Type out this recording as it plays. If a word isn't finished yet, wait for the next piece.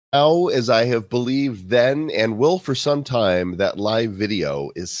Now, as I have believed then and will for some time, that live video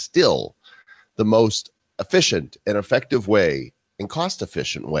is still the most efficient and effective way and cost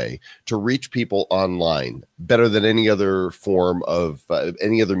efficient way to reach people online, better than any other form of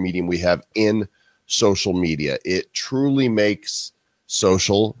any other medium we have in social media. It truly makes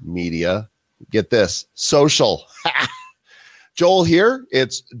social media, get this, social. Joel here.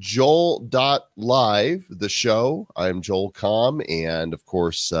 It's Joel.LIVE, the show. I'm Joel Comm, and of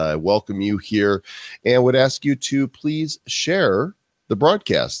course, welcome you here and would ask you to please share the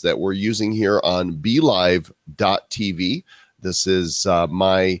broadcast that we're using here on BeLive.tv. This is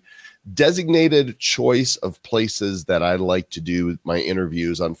my designated choice of places that I like to do my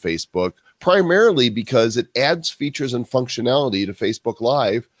interviews on Facebook, primarily because it adds features and functionality to Facebook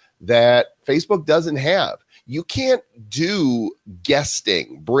Live that Facebook doesn't have. You can't do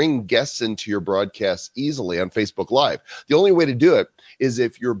guesting, bring guests into your broadcast easily on Facebook Live. The only way to do it is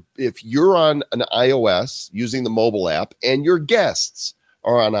if you're on an iOS using the mobile app and your guests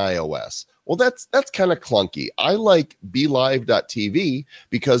are on iOS. Well, that's kind of clunky. I like BeLive.tv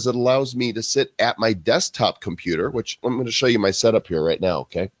because it allows me to sit at my desktop computer, which I'm going to show you my setup here right now,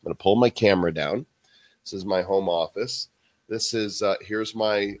 okay? I'm going to pull my camera down. This is my home office. This is, here's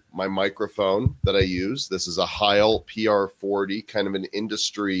my microphone that I use. This is a Heil PR40, kind of an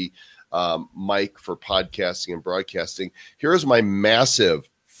industry mic for podcasting and broadcasting. Here's my massive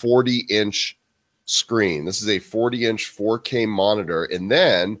 40-inch screen. This is a 40-inch 4K monitor. And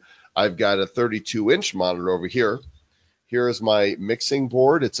then I've got a 32-inch monitor over here. Here is my mixing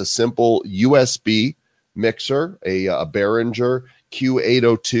board. It's a simple USB mixer, a Behringer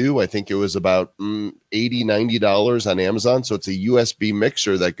Q802. I think it was about $80-$90 on Amazon. So it's a USB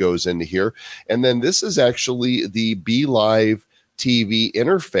mixer that goes into here. And then this is actually the BeLive TV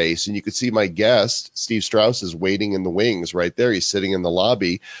interface. And you can see my guest, Steve Strauss, is waiting in the wings right there. He's sitting in the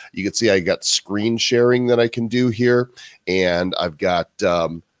lobby. You can see I got screen sharing that I can do here. And I've got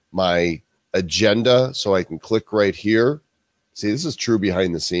my agenda. So I can click right here. See, this is true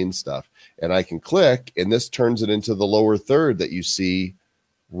behind the scenes stuff. And I can click, and this turns it into the lower third that you see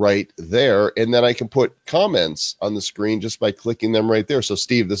right there. And then I can put comments on the screen just by clicking them right there. So,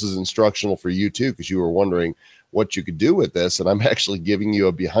 Steve, this is instructional for you, too, because you were wondering what you could do with this. And I'm actually giving you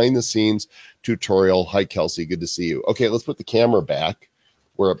a behind-the-scenes tutorial. Hi, Kelsey. Good to see you. Okay, let's put the camera back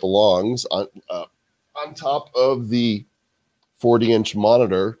where it belongs on top of the 40-inch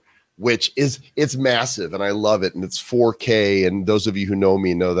monitor, which it's massive, and I love it, and it's 4K, and those of you who know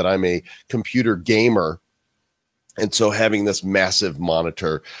me know that I'm a computer gamer, and so having this massive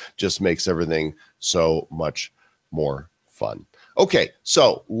monitor just makes everything so much more fun. Okay,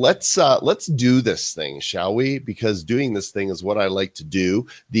 so let's do this thing, shall we? Because doing this thing is what I like to do.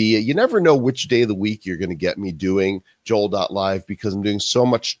 You never know which day of the week you're going to get me doing Joel.live because I'm doing so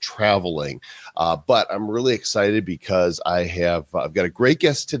much traveling. But I'm really excited because I've got a great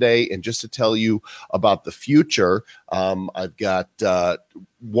guest today. And just to tell you about the future, I've got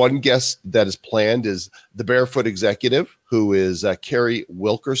one guest that is planned is the Barefoot Executive, who is Carrie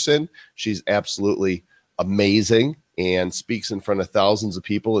Wilkerson. She's absolutely amazing and speaks in front of thousands of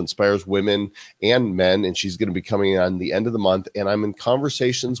people, inspires women and men, and she's going to be coming on the end of the month. And I'm in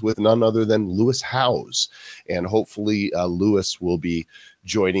conversations with none other than Lewis Howes, and hopefully Lewis will be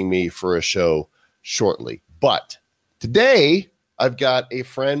joining me for a show shortly. But today I've got a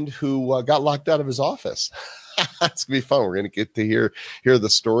friend who got locked out of his office. It's gonna be fun. We're gonna get to hear the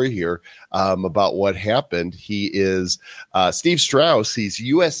story here about what happened. He is Steve Strauss. He's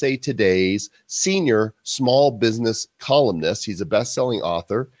USA Today's senior small business columnist. He's a best-selling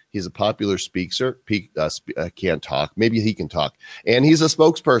author. He's a popular speaker. Can't talk. Maybe he can talk. And he's a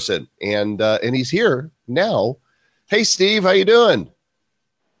spokesperson. And he's here now. Hey, Steve, how you doing?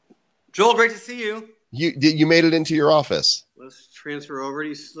 Joel, great to see you. You made it into your office. Let's transfer over.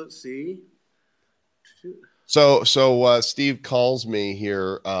 Let's see. So Steve calls me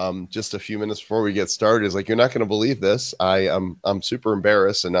here just a few minutes before we get started. He's like, "You're not going to believe this. I'm super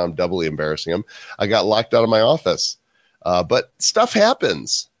embarrassed, and now I'm doubly embarrassing him. I got locked out of my office, but stuff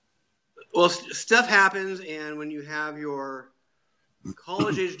happens." Well, stuff happens, and when you have your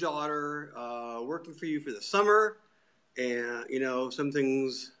college-age daughter working for you for the summer, and some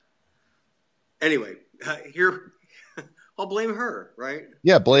things. Anyway, here. I'll blame her, right?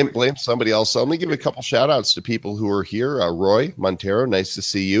 Yeah, blame somebody else. So let me give a couple shout outs to people who are here. Roy Montero, nice to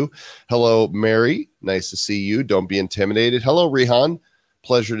see you. Hello, Mary, nice to see you. Don't be intimidated. Hello, Rihan,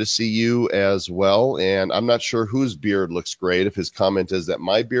 pleasure to see you as well. And I'm not sure whose beard looks great. If his comment is that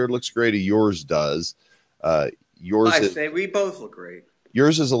my beard looks great or yours does. I say we both look great.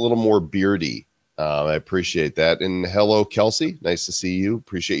 Yours is a little more beardy. I appreciate that. And hello, Kelsey. Nice to see you.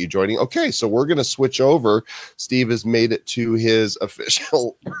 Appreciate you joining. Okay, so we're going to switch over. Steve has made it to his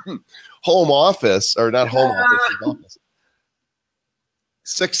official home office, or not home office, his office.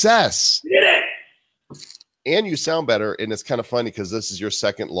 Success. Did it. And you sound better. And it's kind of funny because this is your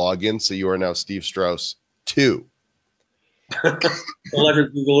second login. So you are now Steve Strauss 2.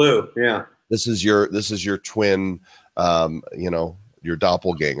 Electric Boogaloo. Yeah. This is your twin, your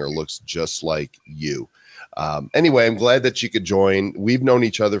doppelganger looks just like you. Anyway, I'm glad that you could join. We've known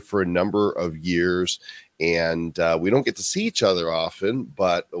each other for a number of years, and we don't get to see each other often,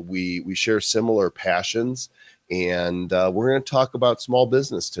 but we share similar passions, and we're going to talk about small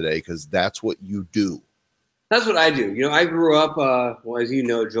business today because that's what you do. That's what I do. I grew up, as you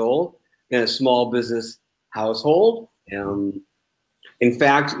know, Joel, in a small business household. In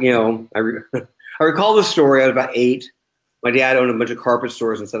fact, I recall the story. I was about 8. My dad owned a bunch of carpet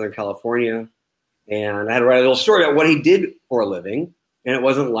stores in Southern California, and I had to write a little story about what he did for a living, and it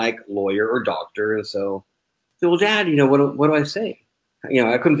wasn't like lawyer or doctor. And so I said, well, Dad, what do I say?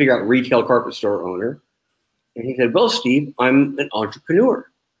 I couldn't figure out retail carpet store owner. And he said, well, Steve, I'm an entrepreneur.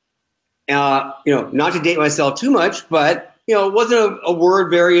 Not to date myself too much, but, it wasn't a word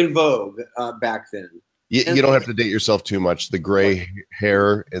very in vogue back then. You don't have to date yourself too much. The gray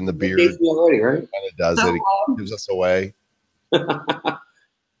hair and the beard dates me already, right? Kind of does it. It gives us away. So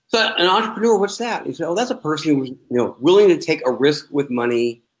an entrepreneur, what's that? He said, oh, that's a person who's willing to take a risk with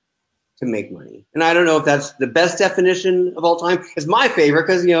money to make money. And I don't know if that's the best definition of all time. It's my favorite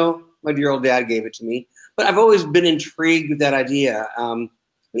because my dear old dad gave it to me. But I've always been intrigued with that idea.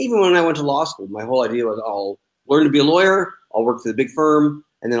 Even when I went to law school, my whole idea was I'll learn to be a lawyer, I'll work for the big firm,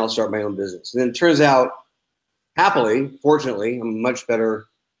 and then I'll start my own business. And then it turns out, happily, fortunately, I'm a much better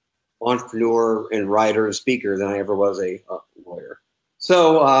entrepreneur and writer and speaker than I ever was a lawyer.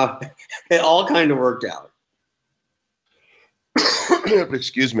 So it all kind of worked out.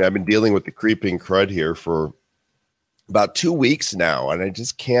 Excuse me. I've been dealing with the creeping crud here for about 2 weeks now, and I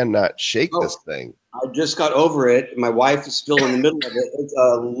just cannot shake this thing. I just got over it. My wife is still in the middle of it. It's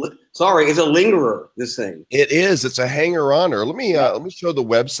a lingerer, this thing. It is. It's a hanger-oner. Let me show the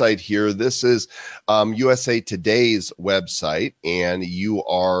website here. This is USA Today's website, and you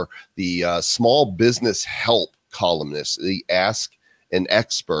are the small business help columnist, the Ask an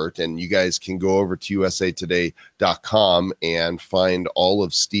Expert, and you guys can go over to usatoday.com and find all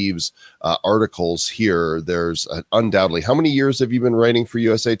of Steve's articles here. There's undoubtedly, how many years have you been writing for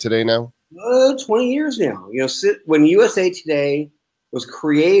USA Today now? 20 years now. When USA Today was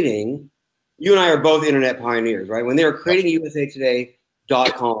creating, you and I are both internet pioneers, right? When they were creating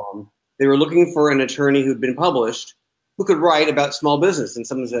usatoday.com, they were looking for an attorney who'd been published who could write about small business. And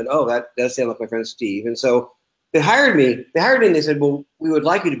someone said, oh, that does sound like my friend Steve. And so they hired me. And they said, well, we would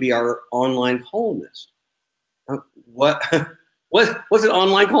like you to be our online columnist. What's an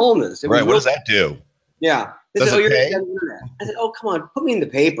online columnist? Right. What does that do? Yeah. They said, you're internet. I said, oh, come on, put me in the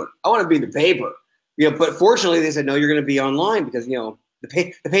paper. I want to be in the paper. But fortunately, they said, no, you're going to be online because, the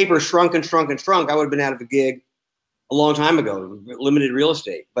paper shrunk and shrunk and shrunk. I would have been out of a gig a long time ago, limited real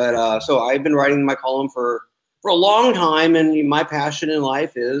estate. But so I've been writing my column for a long time. And my passion in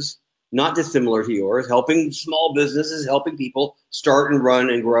life is not dissimilar to yours, helping small businesses, helping people start and run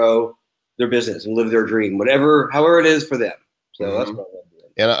and grow their business and live their dream, however it is for them. So that's what I love doing.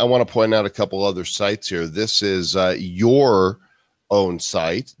 And I want to point out a couple other sites here. This is your own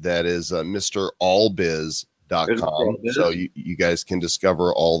site. That is MrAllBiz.com. So you guys can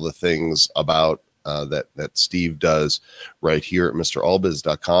discover all the things about that Steve does right here at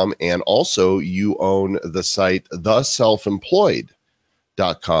MrAllBiz.com. And also you own the site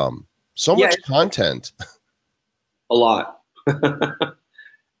TheSelfEmployed.com. So much content. A lot.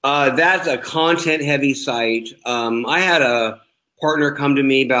 That's a content-heavy site. I had a partner come to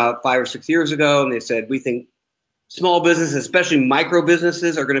me about 5 or 6 years ago, and they said, we think small businesses, especially micro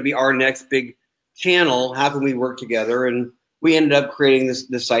businesses, are going to be our next big channel. How can we work together? And we ended up creating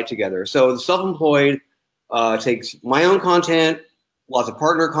this site together. So the Self-Employed takes my own content, lots of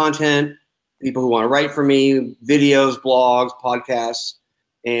partner content, people who want to write for me, videos, blogs, podcasts,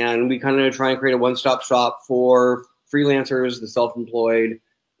 and we kind of try and create a one-stop shop for freelancers, the self-employed,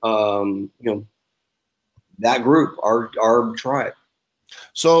 that group, our tribe.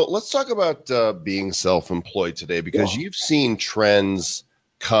 So let's talk about being self-employed today, because you've seen trends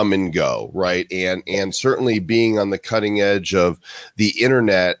come and go, right? And certainly being on the cutting edge of the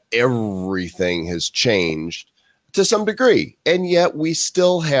internet, everything has changed to some degree. And yet we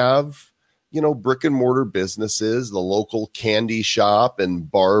still have, brick and mortar businesses, the local candy shop and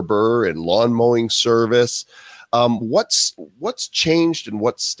barber and lawn mowing service. What's changed and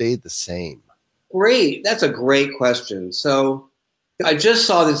what stayed the same? Great. That's a great question. So I just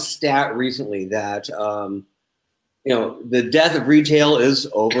saw this stat recently that, the death of retail is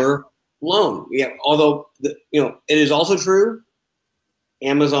overblown. Yeah, although, it is also true,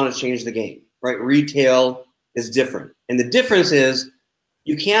 Amazon has changed the game, right? Retail is different. And the difference is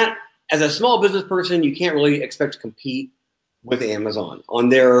you can't, as a small business person, you can't really expect to compete with Amazon on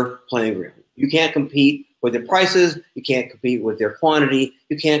their playing ground. You can't compete with their prices. You can't compete with their quantity.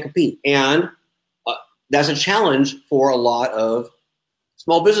 You can't compete. And that's a challenge for a lot of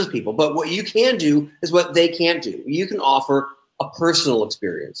small business people. But what you can do is what they can't do. You can offer a personal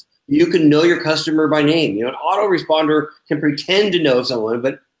experience. You can know your customer by name. An autoresponder can pretend to know someone,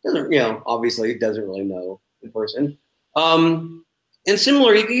 but doesn't, obviously doesn't really know the person. And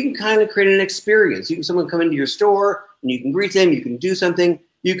similar, you can kind of create an experience. Someone come into your store and you can greet them. You can do something.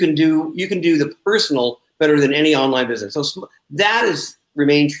 You can do the personal better than any online business. So that has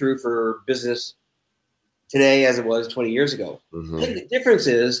remained true for business today as it was 20 years ago. Mm-hmm. I think the difference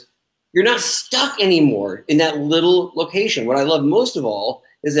is you're not stuck anymore in that little location. What I love most of all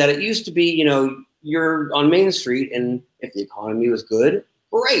is that it used to be, you're on Main Street, and if the economy was good,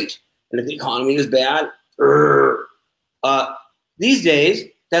 great. And if the economy is bad, these days,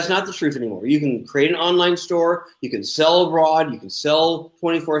 that's not the truth anymore. You can create an online store, you can sell abroad, you can sell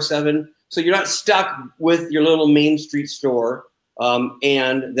 24/7. So you're not stuck with your little Main Street store.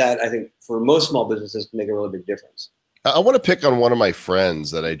 And that, I think, for most small businesses can make a really big difference. I want to pick on one of my friends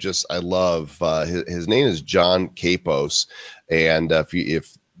that I love. His name is John Capos. And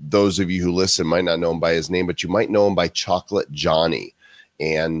if those of you who listen might not know him by his name, but you might know him by Chocolate Johnny.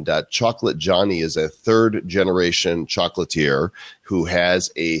 And Chocolate Johnny is a third generation chocolatier who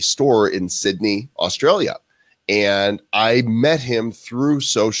has a store in Sydney, Australia. And I met him through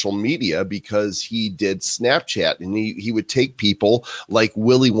social media because he did Snapchat, and he would take people like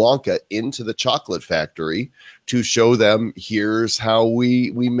Willy Wonka into the chocolate factory to show them, here's how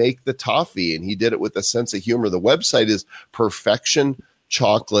we make the toffee. And he did it with a sense of humor. The website is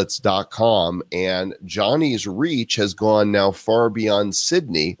perfectionchocolates.com, and Johnny's reach has gone now far beyond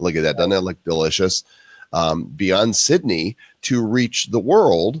Sydney. Look at that. Doesn't that look delicious? Beyond Sydney to reach the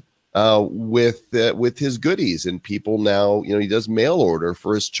world with his goodies, and people now, he does mail order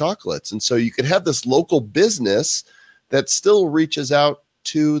for his chocolates. And so you could have this local business that still reaches out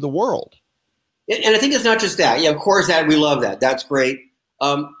to the world. And I think it's not just that. Yeah, of course, that we love that. That's great.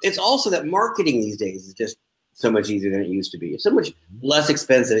 It's also that marketing these days is just so much easier than it used to be. It's so much less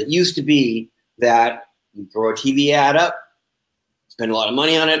expensive. It used to be that you throw a TV ad up, spend a lot of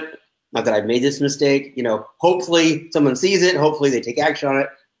money on it. Not that I've made this mistake. Hopefully someone sees it. Hopefully they take action on it.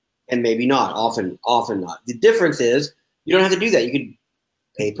 And maybe not, often not. The difference is you don't have to do that. You could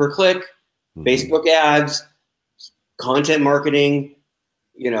pay per click, Facebook ads, content marketing,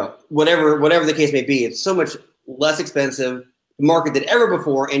 whatever the case may be. It's so much less expensive to market than ever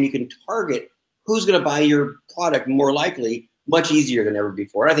before, and you can target who's going to buy your product more likely, much easier than ever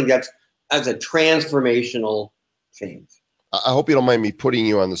before. And I think that's a transformational change. I hope you don't mind me putting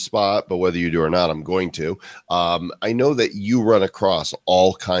you on the spot, but whether you do or not, I'm going to. I know that you run across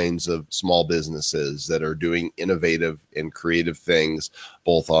all kinds of small businesses that are doing innovative and creative things,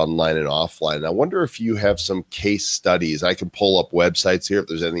 both online and offline. I wonder if you have some case studies. I can pull up websites here if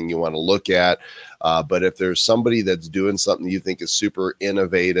there's anything you want to look at. But if there's somebody that's doing something you think is super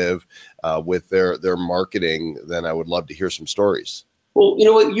innovative with their marketing, then I would love to hear some stories. Well, you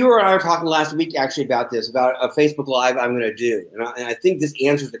know what? You and I were talking last week actually about this, about a Facebook Live I'm going to do. And I think this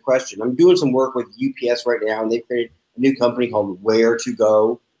answers the question. I'm doing some work with UPS right now, and they've created a new company called Ware to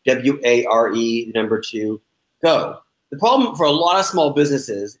Go, WARE2 Go. The problem for a lot of small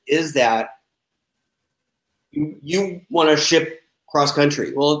businesses is that you want to ship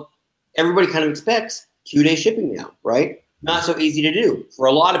cross-country. Well, everybody kind of expects 2-day shipping now, right? Not so easy to do for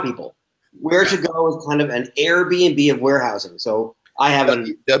a lot of people. Ware to Go is kind of an Airbnb of warehousing. So I have a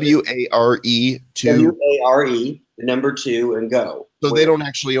WARE2. WARE, the number 2, and Go. So they don't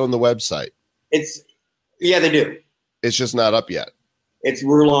actually own the website. Yeah, they do. It's just not up yet.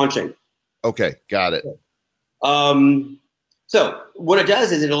 We're launching. Okay, got it. So what it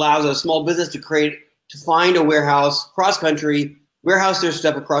does is it allows a small business to find a warehouse cross country, warehouse their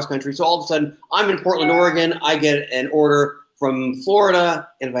stuff across country. So all of a sudden, I'm in Portland, Oregon. I get an order from Florida,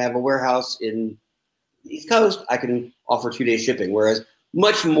 and if I have a warehouse in the East Coast, I can offer 2-day shipping, whereas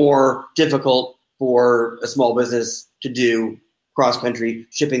much more difficult for a small business to do cross-country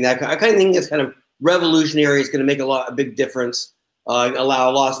shipping. That I kind of think that's kind of revolutionary. It's going to make a big difference, allow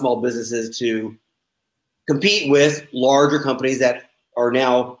a lot of small businesses to compete with larger companies that are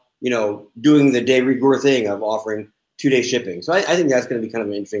now, doing the de rigueur thing of offering 2-day shipping. So I think that's going to be kind of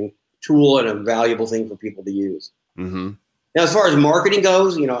an interesting tool and a valuable thing for people to use. Mm-hmm. Now, as far as marketing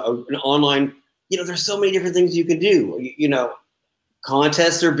goes, an online, there's so many different things you can do.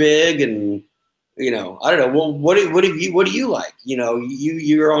 Contests are big, and I don't know. Well, what do you like?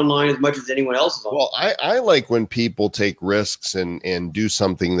 You're online as much as anyone else is online. Well, I like when people take risks and do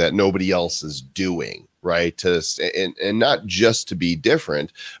something that nobody else is doing, right? And not just to be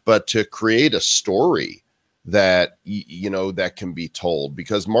different, but to create a story that that can be told,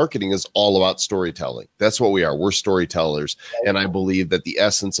 because marketing is all about storytelling. That's what we are. We're storytellers. And I believe that the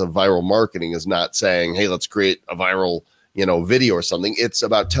essence of viral marketing is not saying, hey, let's create a viral video or something. It's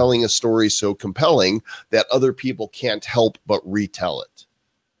about telling a story so compelling that other people can't help but retell it.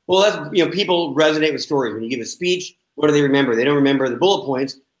 Well, that's, people resonate with stories. When you give a speech, what do they remember? They don't remember the bullet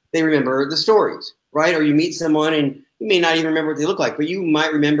points. They remember the stories, right? Or you meet someone and you may not even remember what they look like, but you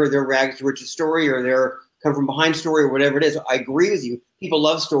might remember their rags to riches story or their come from behind story or whatever it is. So I agree with you. People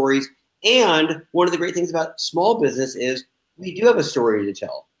love stories. And one of the great things about small business is we do have a story to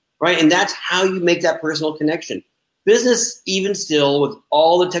tell, right? And that's how you make that personal connection. Business, even still, with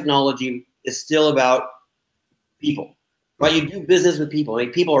all the technology, is still about people, right? You do business with people.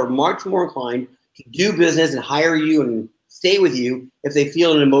 People are much more inclined to do business and hire you and stay with you if they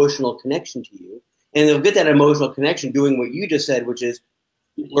feel an emotional connection to you. And they'll get that emotional connection doing what you just said, which is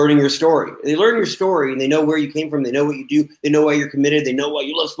learning your story. They learn your story and they know where you came from. They know what you do. They know why you're committed. They know why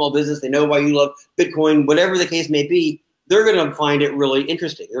you love small business. They know why you love Bitcoin, whatever the case may be. They're going to find it really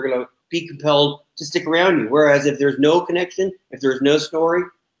interesting. They're going to be compelled to stick around you. Whereas if there's no connection, if there's no story,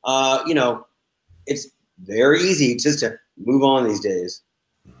 it's very easy just to move on these days.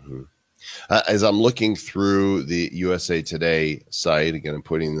 Mm-hmm. As I'm looking through the USA Today site, again, I'm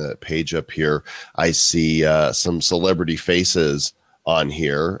putting the page up here, I see some celebrity faces on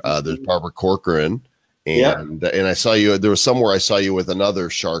here. There's Barbara Corcoran. And I saw you. There was somewhere I saw you with another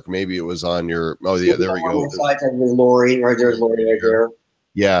shark. Maybe it was on your. Oh, yeah, there we go. There's Lori. Right there's Lori right there.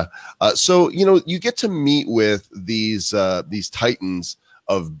 Yeah. So you get to meet with these titans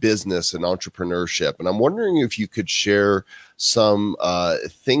of business and entrepreneurship, and I'm wondering if you could share some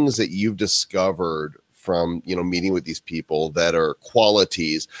things that you've discovered from meeting with these people that are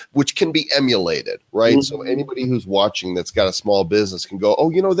qualities which can be emulated, right? Mm-hmm. So anybody who's watching that's got a small business can go,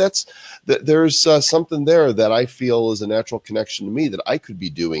 oh, there's something there that I feel is a natural connection to me, that I could be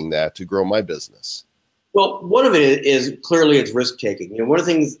doing that to grow my business. Well, one of it is clearly it's risk taking. One of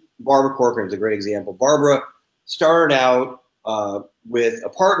the things, Barbara Corcoran is a great example. Barbara started out with a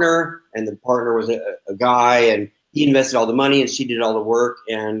partner, and the partner was a guy, and he invested all the money and she did all the work,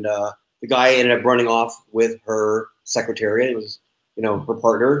 and the guy ended up running off with her secretary. It was, her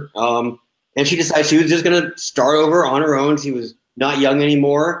partner. And she decided she was just going to start over on her own. She was not young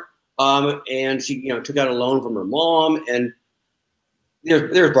anymore. And she, took out a loan from her mom. And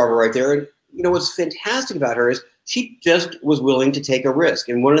there's Barbara right there. And, what's fantastic about her is she just was willing to take a risk.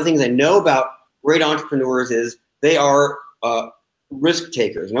 And one of the things I know about great entrepreneurs is they are risk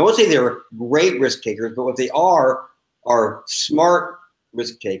takers. And I won't say they're great risk takers, but what they are smart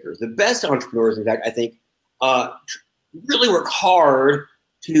risk takers. The best entrepreneurs, in fact, I think, really work hard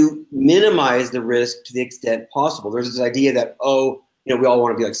to minimize the risk to the extent possible. There's this idea that, we all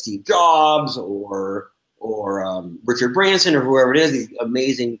want to be like Steve Jobs or Richard Branson or whoever it is, these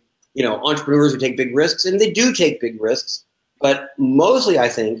amazing, entrepreneurs who take big risks, and they do take big risks. But mostly, I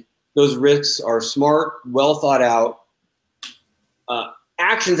think, those risks are smart, well thought out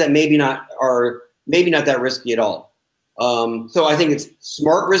actions that maybe not that risky at all. So I think it's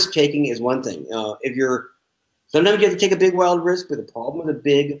smart risk taking is one thing. Sometimes you have to take a big wild risk, but the problem with a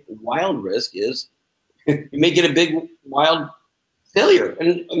big wild risk is you may get a big wild failure,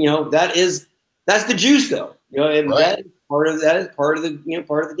 and that's the juice, though. Right. That is part of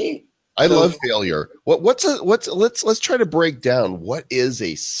the game. I love failure. Let's try to break down what is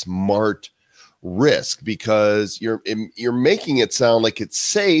a smart risk, because you're making it sound like it's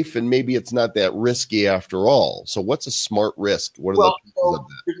safe and maybe it's not that risky after all. So what's a smart risk? What are the pieces of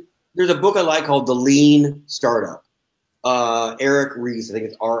that? There's a book I like called The Lean Startup. Eric Ries, I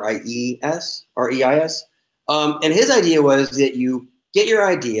think it's Reis. And his idea was that you get your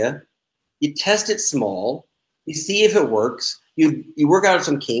idea, you test it small, you see if it works, you work out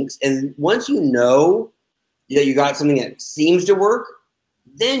some kinks, and once you know that you got something that seems to work,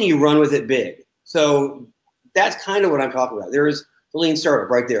 then you run with it big. So that's kind of what I'm talking about. There's the Lean Startup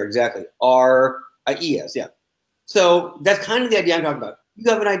right there, exactly. Reis, yeah. So that's kind of the idea I'm talking about. You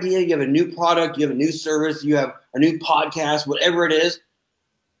have an idea, you have a new product, you have a new service, you have a new podcast, whatever it is.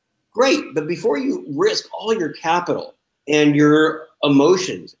 Great, but before you risk all your capital and your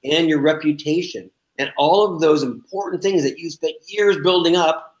emotions and your reputation and all of those important things that you spent years building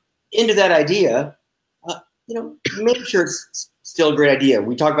up, into that idea, make sure it's still a great idea.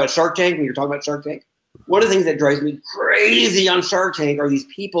 We talk about Shark Tank. When you're talking about Shark Tank, one of the things that drives me crazy on Shark Tank are these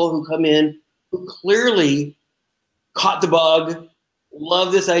people who come in who clearly caught the bug,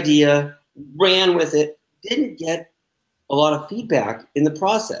 love this idea, ran with it, didn't get a lot of feedback in the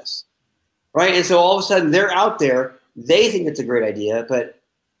process, right? And so all of a sudden they're out there, they think it's a great idea, but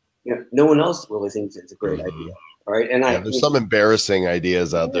no one else really thinks it's a great idea, right? And there's some embarrassing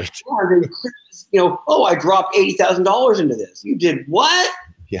ideas out there too. I dropped $80,000 into this. You did what?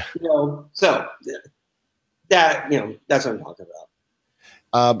 Yeah. So that's what I'm talking about.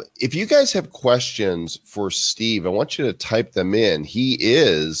 If you guys have questions for Steve, I want you to type them in. He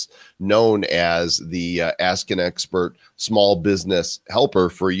is known as the Ask an Expert small business helper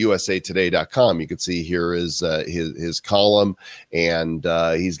for usatoday.com. You can see here is his column, and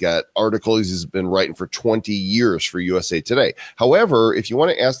he's got articles he's been writing for 20 years for USA Today. However, if you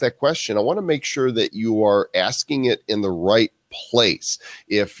want to ask that question, I want to make sure that you are asking it in the right place.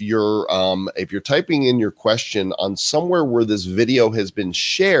 If you're typing in your question on somewhere where this video has been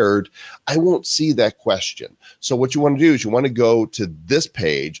shared, I won't see that question. So what you want to do is you want to go to this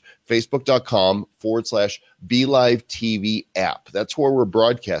page, facebook.com/BeLive TV app. That's where we're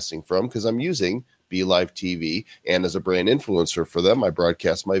broadcasting from, because I'm using BeLive TV, and as a brand influencer for them, I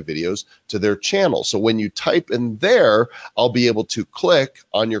broadcast my videos to their channel. So when you type in there, I'll be able to click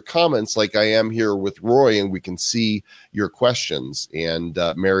on your comments like I am here with Roy, and we can see your questions. And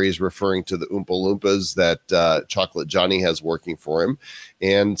Mary is referring to the Oompa Loompas that Chocolate Johnny has working for him,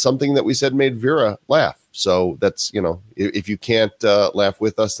 and something that we said made Vera laugh. So that's, if you can't laugh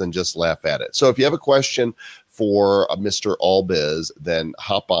with us, then just laugh at it. So if you have a question for Mr. Allbiz, then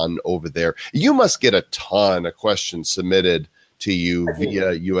hop on over there. You must get a ton of questions submitted to you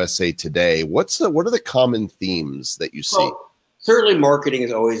via USA Today. What are the common themes that you see? Well, certainly marketing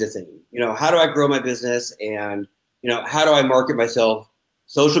is always a thing. How do I grow my business, and how do I market myself?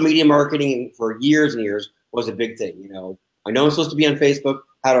 Social media marketing for years and years was a big thing. I know I'm supposed to be on Facebook.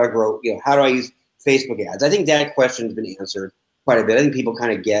 How do I grow? How do I use Facebook ads? I think that question's been answered quite a bit. I think people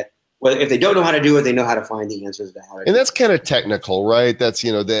kind of get, well, if they don't know how to do it, they know how to find the answers to how to do it. And that's kind of technical, right? That's,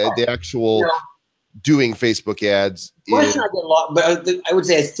 the actual doing Facebook ads. Question I get a lot, but I would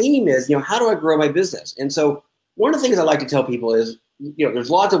say a theme is, how do I grow my business? And so one of the things I like to tell people is,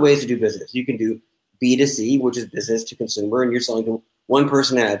 there's lots of ways to do business. You can do B2C, which is business to consumer, and you're selling to one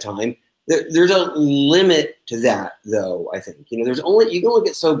person at a time. There's a limit to that, though, I think. You can only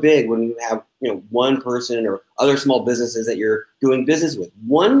get so big when you have, one person or other small businesses that you're doing business with.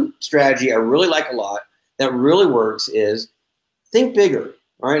 One strategy I really like a lot that really works is think bigger.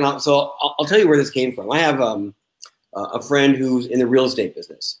 All right. So I'll tell you where this came from. I have a friend who's in the real estate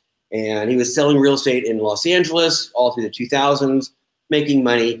business, and he was selling real estate in Los Angeles all through the 2000s, making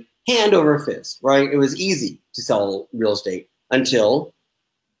money hand over fist, right? It was easy to sell real estate until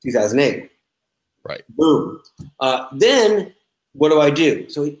 2008. Right. Boom. Then what do I do?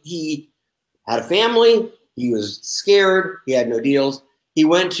 So he had a family. He was scared. He had no deals. He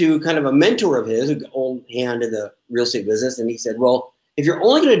went to kind of a mentor of his, an old hand in the real estate business, and he said, well, if you're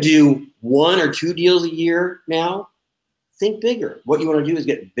only going to do 1 or 2 deals a year now, think bigger. What you want to do is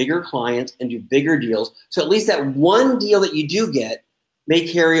get bigger clients and do bigger deals. So at least that one deal that you do get may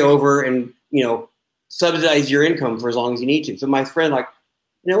carry over and, subsidize your income for as long as you need to. So my friend,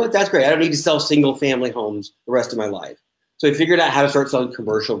 you know what, that's great. I don't need to sell single family homes the rest of my life. So he figured out how to start selling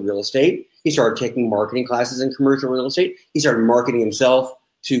commercial real estate. He started taking marketing classes in commercial real estate. He started marketing himself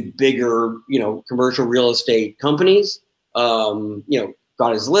to bigger, commercial real estate companies.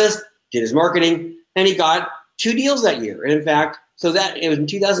 Got his list, did his marketing, and he got 2 deals that year. And in fact, so that it was in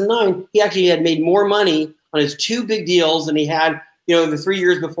 2009, he actually had made more money on his 2 big deals than he had, the 3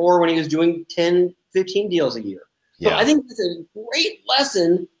 years before when he was doing 10, 15 deals a year. So I think it's a great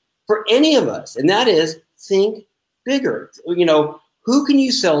lesson for any of us, and that is think bigger. Who can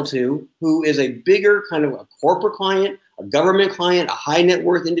you sell to who is a bigger kind of a corporate client, a government client, a high net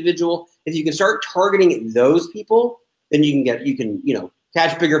worth individual? If you can start targeting those people, then you can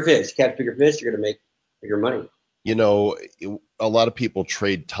catch bigger fish. Catch bigger fish, you're going to make bigger money. A lot of people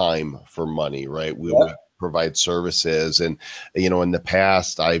trade time for money, right? We provide services, and in the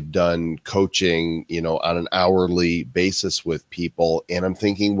past I've done coaching on an hourly basis with people, and I'm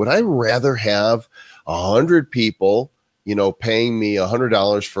thinking, would I rather have 100 people paying me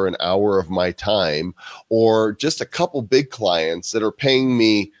 $100 for an hour of my time, or just a couple big clients that are paying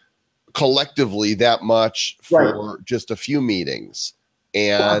me collectively that much for just a few meetings?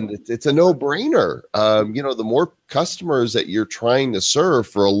 And it's a no-brainer. The more customers that you're trying to serve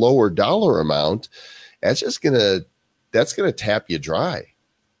for a lower dollar amount, that's gonna tap you dry.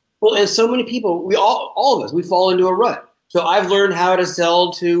 Well, and so many people, all of us, we fall into a rut. So I've learned how to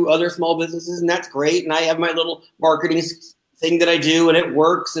sell to other small businesses, and that's great. And I have my little marketing thing that I do, and it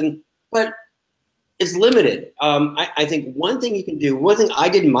works. But it's limited. I think one thing you can do, one thing I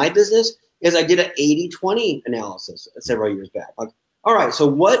did in my business is I did an 80-20 analysis several years back. Like, all right, so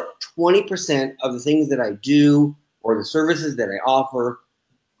what 20% of the things that I do or the services that I offer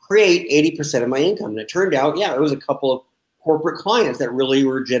create 80% of my income? And it turned out, it was a couple of corporate clients that really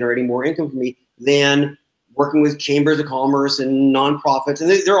were generating more income for me than working with chambers of commerce and nonprofits. And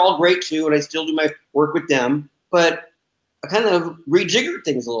they're all great too, and I still do my work with them. But I kind of rejiggered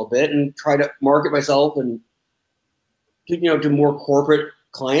things a little bit and try to market myself and to more corporate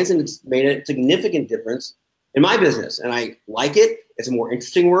clients, and it's made a significant difference in my business. And I like it. It's a more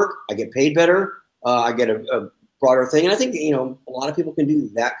interesting work. I get paid better. I get a broader thing. And I think, a lot of people can do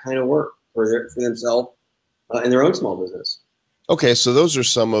that kind of work for themselves in their own small business. Okay, so those are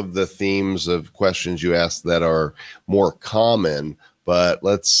some of the themes of questions you asked that are more common, but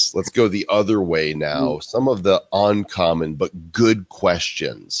let's go the other way now. Some of the uncommon but good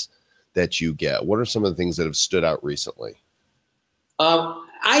questions that you get. What are some of the things that have stood out recently?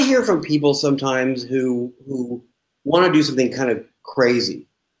 I hear from people sometimes who want to do something kind of crazy,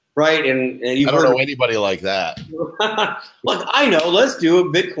 right? And I don't know anybody like that. Look, I know. Let's do a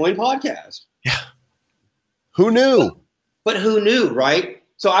Bitcoin podcast. Yeah. Who knew? But who knew, right?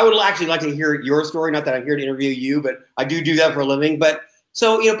 So I would actually like to hear your story. Not that I'm here to interview you, but I do that for a living. But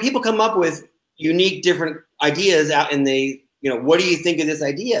so, people come up with unique, different ideas out, and they, what do you think of this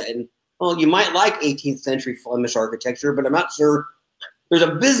idea? And well, you might like 18th century Flemish architecture, but I'm not sure there's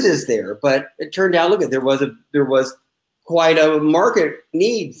a business there. But it turned out, look, there was quite a market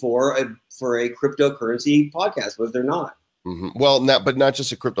need for a cryptocurrency podcast, was there not? Mm-hmm. Well, not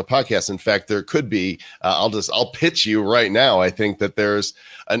just a crypto podcast. In fact, there could be. I'll pitch you right now. I think that there's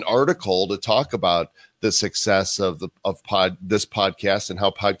an article to talk about the success of this podcast and how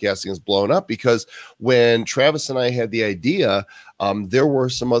podcasting has blown up. Because when Travis and I had the idea, there were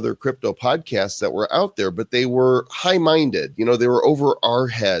some other crypto podcasts that were out there, but they were high-minded. They were over our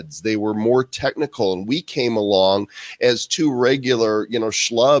heads. They were more technical, and we came along as two regular,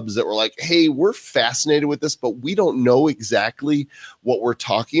 schlubs that were like, "Hey, we're fascinated with this, but we don't know exactly what we're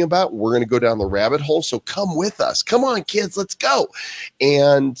talking about. We're going to go down the rabbit hole, so come with us. Come on, kids, let's go."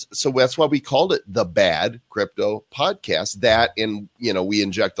 And so that's why we called it the Bad Crypto Podcast. That, and we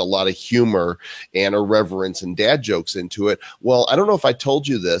inject a lot of humor and irreverence and dad jokes into it. Well, I don't know if I told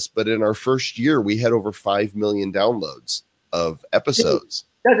you this, but in our first year, we had over 5 million downloads of episodes.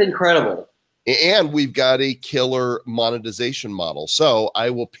 That's incredible. And we've got a killer monetization model. So I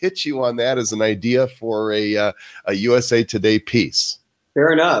will pitch you on that as an idea for a USA Today piece.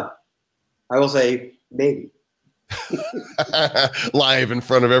 Fair enough. I will say maybe. Live in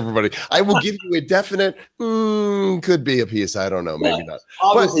front of everybody. I will give you a definite could be a piece. I don't know, maybe not.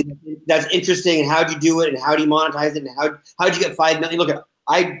 Obviously, that's interesting. And how do you do it, and how do you monetize it, and how did you get 5 million? Look,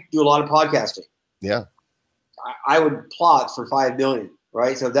 I do a lot of podcasting. Yeah, I would plot for 5 million,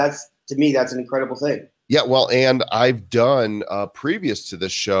 right? So to me, that's an incredible thing. Yeah, well, and I've done previous to the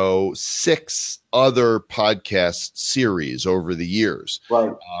show 6 other podcast series over the years,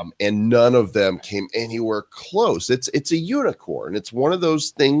 right? And none of them came anywhere close. It's a unicorn. It's one of those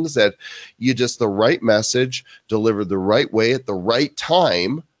things that you just the right message delivered the right way at the right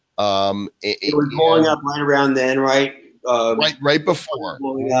time. It was blowing up right around then, right? Right before.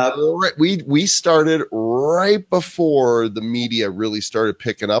 Right, we started right before the media really started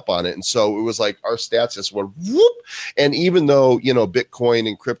picking up on it, and so it was like our stats just went whoop. And even though Bitcoin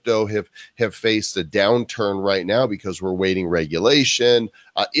and crypto have faced a downturn right now because we're waiting regulation,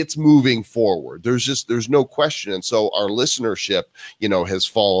 it's moving forward. There's no question, and so our listenership has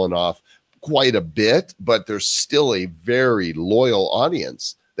fallen off quite a bit, but there's still a very loyal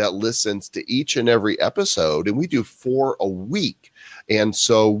audience that listens to each and every episode, and we do 4 a week. And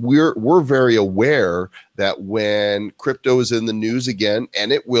so we're very aware that when crypto is in the news again,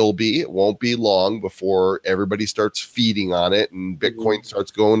 and it won't be long before everybody starts feeding on it and Bitcoin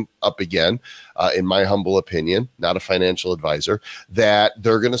starts going up again, in my humble opinion, not a financial advisor, that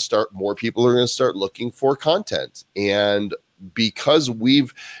more people are going to start looking for content. And because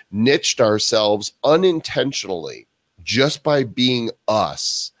we've niched ourselves unintentionally, just by being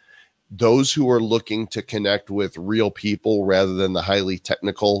us, those who are looking to connect with real people rather than the highly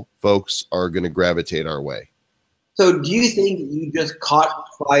technical folks are going to gravitate our way. So do you think you just caught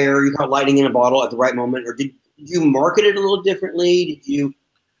fire, you caught lightning in a bottle at the right moment, or did you market it a little differently? To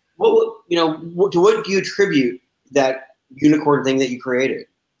what do you attribute that unicorn thing that you created?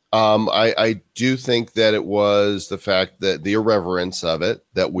 I do think that it was the fact that the irreverence of it,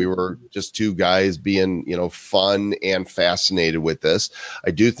 that we were just two guys being, fun and fascinated with this.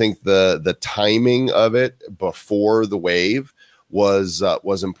 I do think the timing of it before the wave was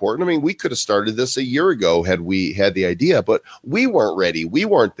important. I mean, we could have started this a year ago had we had the idea, but we weren't ready. We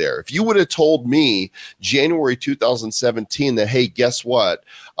weren't there. If you would have told me January 2017 that, hey, guess what?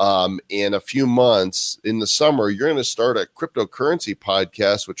 In a few months in the summer, you're going to start a cryptocurrency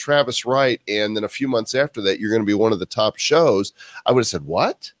podcast with Travis Wright. And then a few months after that, you're going to be one of the top shows. I would have said,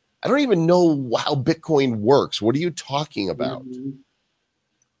 what? I don't even know how Bitcoin works. What are you talking about? Mm-hmm.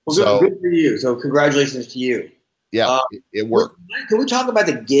 Well, good for you. So congratulations to you. Yeah, it worked. Can we talk about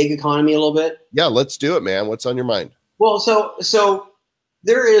the gig economy a little bit? Yeah, let's do it, man. What's on your mind? Well, so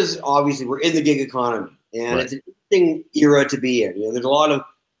there is, obviously, we're in the gig economy, and Right. It's an interesting era to be in. There's a lot of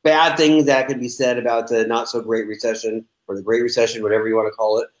bad things that could be said about the not so great recession or the great recession, whatever you want to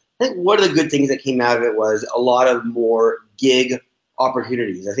call it. I think one of the good things that came out of it was a lot of more gig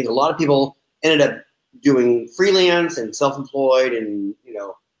opportunities. I think a lot of people ended up doing freelance and self-employed and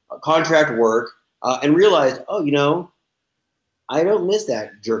contract work. And realized, I don't miss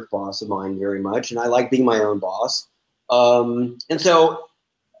that jerk boss of mine very much, and I like being my own boss. And so,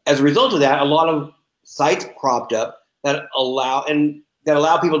 as a result of that, a lot of sites cropped up that allow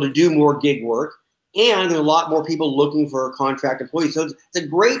people to do more gig work, and there's a lot more people looking for contract employees. So it's a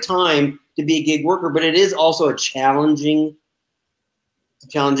great time to be a gig worker, but it is also a challenging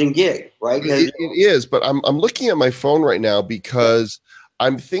gig, right? It is, but I'm looking at my phone right now because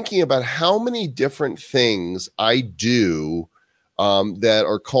I'm thinking about how many different things I do that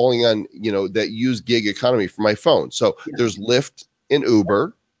are calling on, that use gig economy for my phone. So there's Lyft and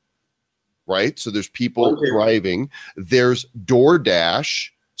Uber, right? So there's people driving. There's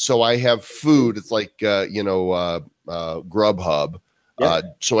DoorDash. So I have food. It's like, Grubhub.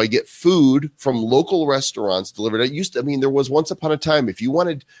 So I get food from local restaurants delivered. There was once upon a time, if you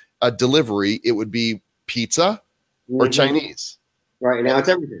wanted a delivery, it would be pizza or Chinese. Right, now it's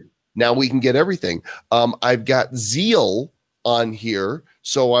everything. Now we can get everything. I've got Zeal on here,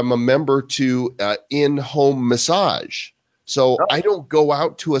 so I'm a member to in-home massage. So I don't go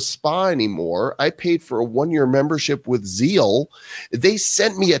out to a spa anymore. I paid for a 1-year membership with Zeal. They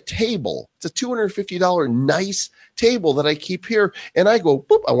sent me a table. It's a $250 nice table that I keep here. And I go,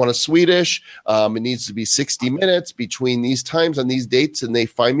 boop, I want a Swedish. It needs to be 60 minutes between these times on these dates. And they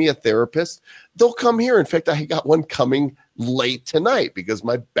find me a therapist. They'll come here. In fact, I got one coming late tonight because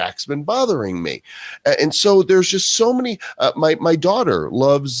my back's been bothering me. And so there's just so many. My daughter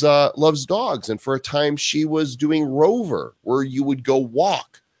loves dogs. And for a time she was doing Rover, where you would go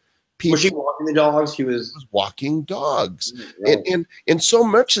walk. Was she walking the dogs? She was walking dogs. Right. And so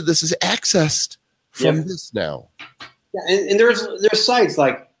much of this is accessed from this now. Yeah, and there's sites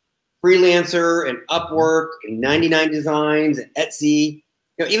like Freelancer and Upwork and 99 Designs and Etsy,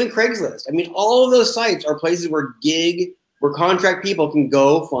 even Craigslist. I mean, all of those sites are places where contract people can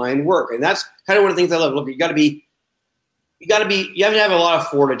go find work. And that's kind of one of the things I love. Look, you have to have a lot of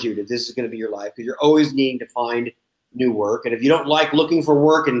fortitude if this is going to be your life, because you're always needing to find new work. And if you don't like looking for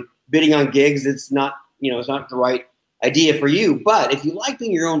work and bidding on gigs, it's not the right idea for you. But if you like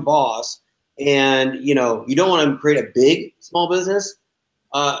being your own boss and, you don't want to create a big small business,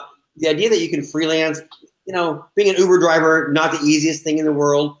 the idea that you can freelance, being an Uber driver, not the easiest thing in the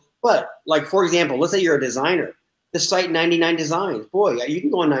world. But like, for example, let's say you're a designer. The site 99 Designs, boy, you can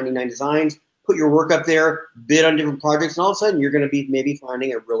go on 99 Designs, put your work up there, bid on different projects, and all of a sudden you're going to be maybe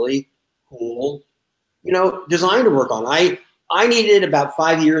finding a really cool, design to work on. I needed about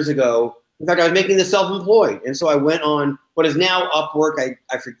 5 years ago. In fact, I was making this self-employed, and so I went on what is now Upwork. I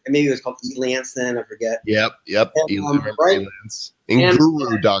forget, maybe it was called Elance then. I forget. Yep. And, right? Elance. And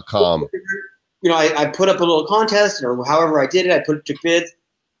Guru.com. I put up a little contest, or however I did it. Took bids,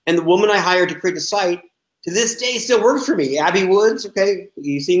 and the woman I hired to create the site to this day still works for me. Abby Woods. Okay,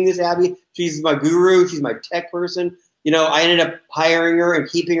 you seeing this, Abby? She's my guru. She's my tech person. I ended up hiring her and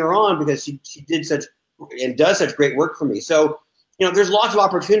keeping her on because she did such and does such great work for me. So, there's lots of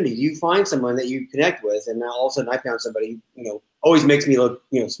opportunities. You find someone that you connect with, and now all of a sudden I found somebody, always makes me look,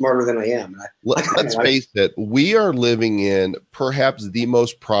 smarter than I am. And Let's face it, we are living in perhaps the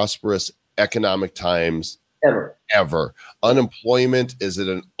most prosperous economic times ever. Unemployment is at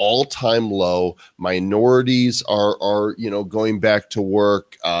an all-time low. Minorities are going back to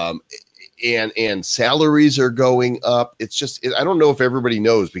work. And salaries are going up. It's just, I don't know if everybody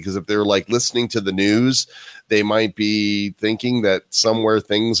knows, because if they're like listening to the news, they might be thinking that somewhere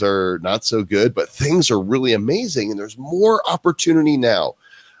things are not so good, but things are really amazing. And there's more opportunity now.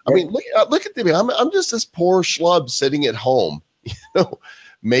 I mean, look at me. I'm just this poor schlub sitting at home,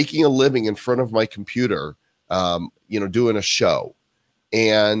 making a living in front of my computer, doing a show.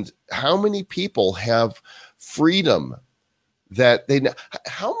 And how many people have freedom that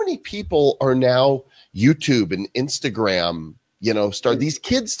how many people are now YouTube and Instagram, these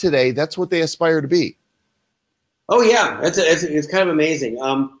kids today, that's what they aspire to be. Oh yeah, it's kind of amazing.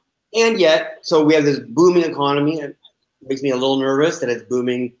 And yet, so we have this booming economy. It makes me a little nervous that it's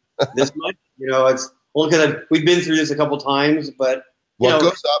booming this much. It's only because we've been through this a couple times, but what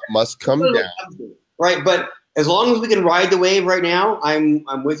goes up must come down. Right, but as long as we can ride the wave right now, I'm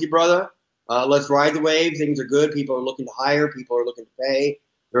with you, brother. Let's ride the wave. Things are good. People are looking to hire. People are looking to pay.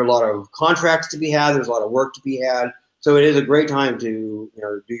 There are a lot of contracts to be had. There's a lot of work to be had. So it is a great time to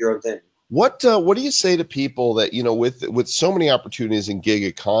do your own thing. What do you say to people that with so many opportunities in gig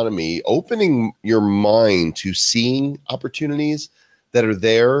economy, opening your mind to seeing opportunities that are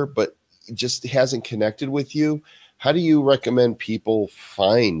there but just hasn't connected with you? How do you recommend people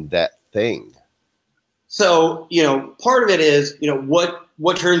find that thing? So part of it is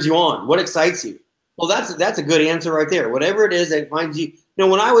what turns you on, what excites you. Well, that's a good answer right there. Whatever it is that finds you.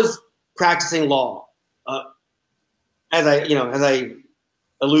 When I was practicing law, as I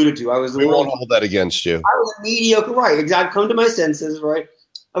alluded to, I was. We won't hold that against you. I was a mediocre, right? Exactly. Come to my senses, right?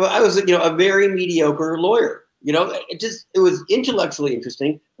 I was, a very mediocre lawyer. It was intellectually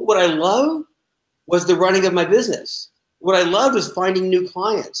interesting. But what I loved was the running of my business. What I loved was finding new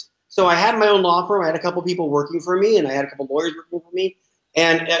clients. So I had my own law firm. I had a couple people working for me, and I had a couple lawyers working for me.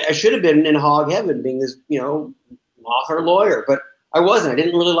 And I should have been in hog heaven, being this, author lawyer, but I wasn't. I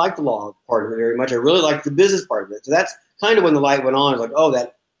didn't really like the law part of it very much. I really liked the business part of it. So that's kind of when the light went on. I was like, oh,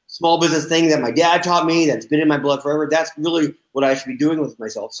 that small business thing that my dad taught me, that's been in my blood forever. That's really what I should be doing with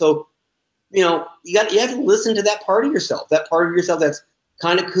myself. So, you have to listen to that part of yourself. That part of yourself that's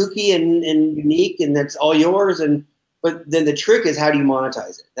kind of kooky and unique, and that's all yours. But then the trick is, how do you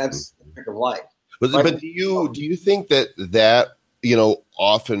monetize it? That's the trick of life. But do you think that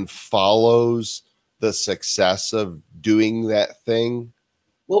often follows the success of doing that thing?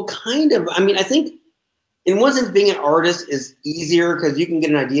 Well, kind of. I mean, I think in one sense, being an artist is easier because you can get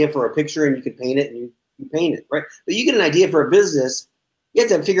an idea for a picture and you can paint it and you paint it, right? But you get an idea for a business, you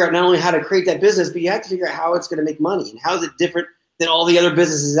have to figure out not only how to create that business, but you have to figure out how it's going to make money and how is it different than all the other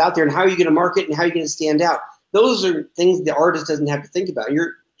businesses out there, and how are you going to market and how are you going to stand out. Those are things the artist doesn't have to think about.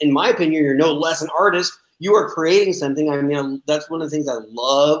 In my opinion, you're no less an artist. You are creating something. I mean, that's one of the things I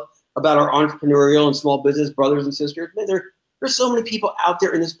love about our entrepreneurial and small business brothers and sisters. Man, there's so many people out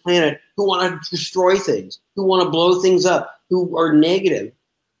there in this planet who want to destroy things, who want to blow things up, who are negative.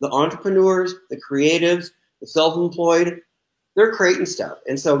 The entrepreneurs, the creatives, the self-employed, they're creating stuff.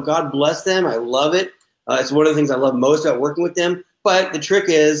 And so God bless them. I love it. It's one of the things I love most about working with them. But the trick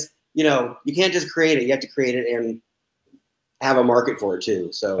is, you can't just create it. You have to create it and have a market for it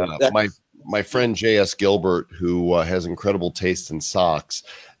too. So my friend J.S. Gilbert, who has incredible taste in socks,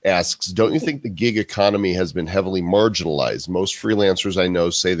 asks, don't you think the gig economy has been heavily marginalized? Most freelancers I know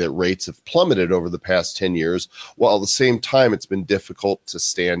say that rates have plummeted over the past 10 years, while at the same time it's been difficult to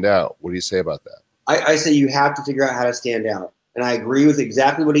stand out. What do you say about that? I say you have to figure out how to stand out. And I agree with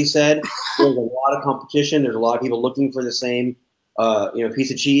exactly what he said. There's a lot of competition. There's a lot of people looking for the same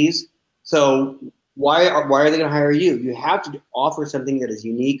piece of cheese. So why are they going to hire you? You have to offer something that is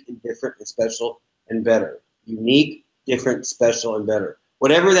unique and different and special and better. Unique, different, special, and better.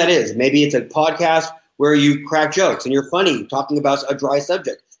 Whatever that is. Maybe it's a podcast where you crack jokes and you're funny talking about a dry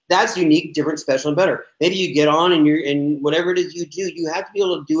subject. That's unique, different, special, and better. Maybe you get on and whatever it is you do, you have to be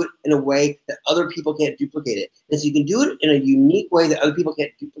able to do it in a way that other people can't duplicate it. And so you can do it in a unique way that other people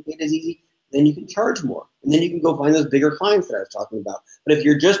can't duplicate as easy, then you can charge more. And then you can go find those bigger clients that I was talking about. But if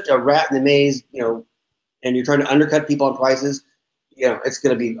you're just a rat in the maze, and you're trying to undercut people on prices, it's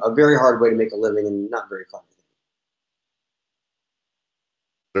going to be a very hard way to make a living and not very fun.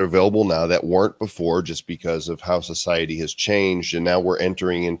 They're available now that weren't before, just because of how society has changed. And now we're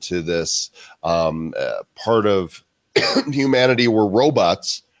entering into this part of humanity where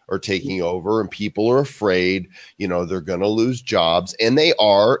robots are taking over and people are afraid, they're going to lose jobs, and they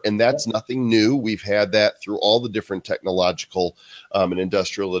are. And that's nothing new. We've had that through all the different technological and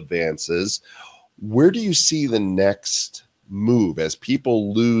industrial advances. Where do you see the next move as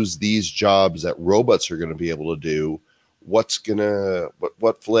people lose these jobs that robots are going to be able to do? What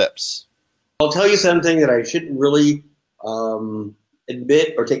flips? I'll tell you something that I shouldn't really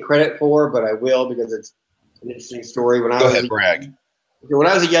admit or take credit for, but I will because it's an interesting story. Go ahead, brag. When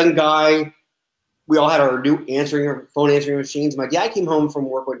I was a young guy, we all had our new phone answering machines. My dad came home from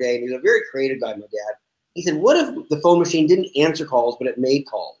work one day, and he was a very creative guy, my dad. He said, what if the phone machine didn't answer calls, but it made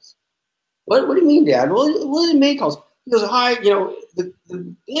calls? What do you mean, Dad? Well, it made calls. He goes, hi, the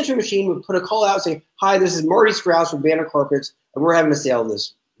answering machine would put a call out saying, hi, this is Marty Strauss from Banner Carpets, and we're having a sale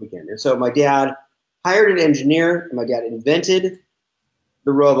this weekend. And so my dad hired an engineer, and my dad invented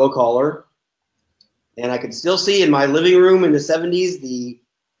the robocaller. And I can still see in my living room in the 70s the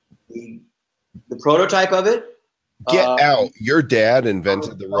prototype of it. Get out. Your dad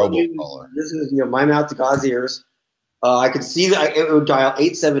invented the robocaller. This is my mouth to God's ears. I could see that it would dial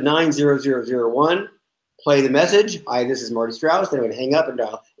 879-0001, play the message. Hi, this is Marty Strauss. Then it would hang up and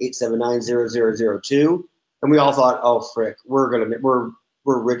dial 879-0002. And we all thought, oh, frick, we're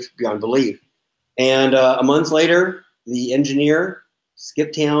rich beyond belief. And a month later, the engineer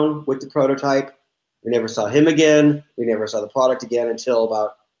skipped town with the prototype. We never saw him again. We never saw the product again until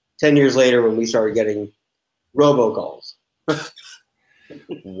about 10 years later when we started getting robocalls.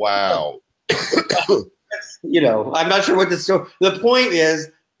 Wow. I'm not sure what the story. The point is,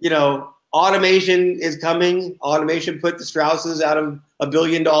 automation is coming. Automation put the Strausses out of $1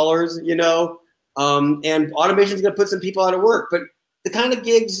 billion, and automation is going to put some people out of work. But the kind of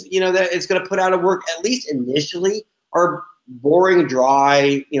gigs, that it's going to put out of work, at least initially, are boring,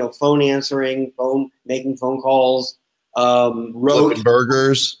 dry, phone answering, making phone calls, flipping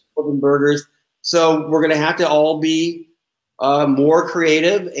burgers. So we're going to have to all be more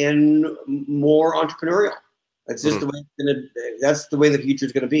creative and more entrepreneurial. That's just the way that's the way the future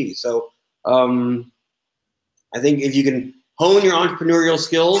is going to be. So I think if you can hone your entrepreneurial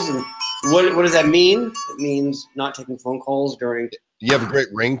skills, and what does that mean? It means not taking phone calls during. You have a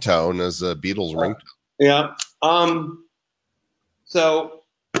great ringtone as a Beatles ringtone. Yeah. So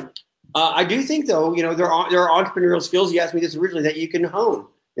I do think, though, there are entrepreneurial skills. You asked me this originally that you can hone.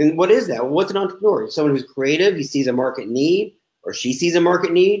 And what is that? Well, what's an entrepreneur? Someone who's creative. He sees a market need, or she sees a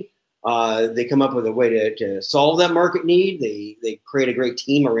market need. They come up with a way to solve that market need. They create a great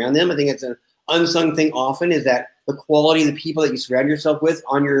team around them. I think it's an unsung thing often, is that the quality of the people that you surround yourself with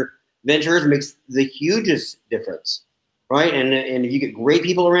on your ventures makes the hugest difference, right? And if you get great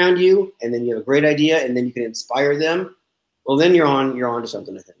people around you, and then you have a great idea, and then you can inspire them, well, then you're on to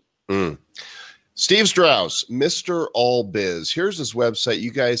something, I think. Steve Strauss, Mr. All Biz. Here's his website. You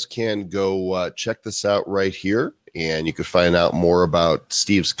guys can go check this out right here, and you can find out more about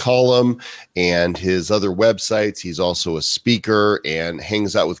Steve's column and his other websites. He's also a speaker and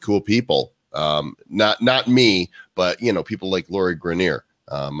hangs out with cool people. Not me, but people like Lori Grenier.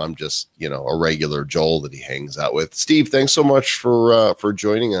 I'm just a regular Joel that he hangs out with. Steve, thanks so much for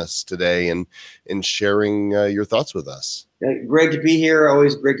joining us today and sharing your thoughts with us. Great to be here.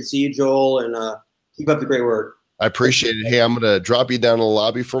 Always great to see you, Joel, and keep up the great work. I appreciate it. Hey, I'm going to drop you down in the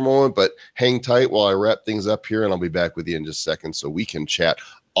lobby for a moment, but hang tight while I wrap things up here, and I'll be back with you in just a second so we can chat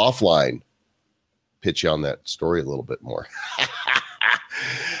offline. Pitch you on that story a little bit more.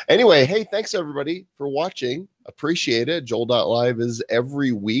 Anyway, hey, thanks everybody for watching. Appreciate it. Joel.live is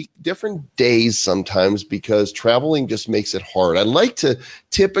every week, different days sometimes because traveling just makes it hard. I like to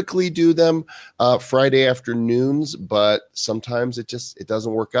typically do them Friday afternoons, but sometimes it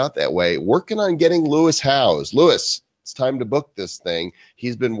doesn't work out that way. Working on getting Lewis Howes. Lewis, it's time to book this thing.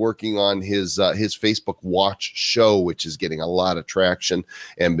 He's been working on his Facebook Watch show, which is getting a lot of traction,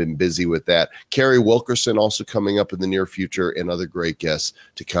 and been busy with that. Carrie Wilkerson also coming up in the near future, and other great guests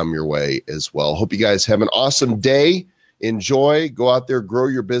to come your way as well. Hope you guys have an awesome day. Enjoy. Go out there, grow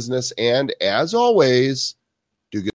your business, and as always,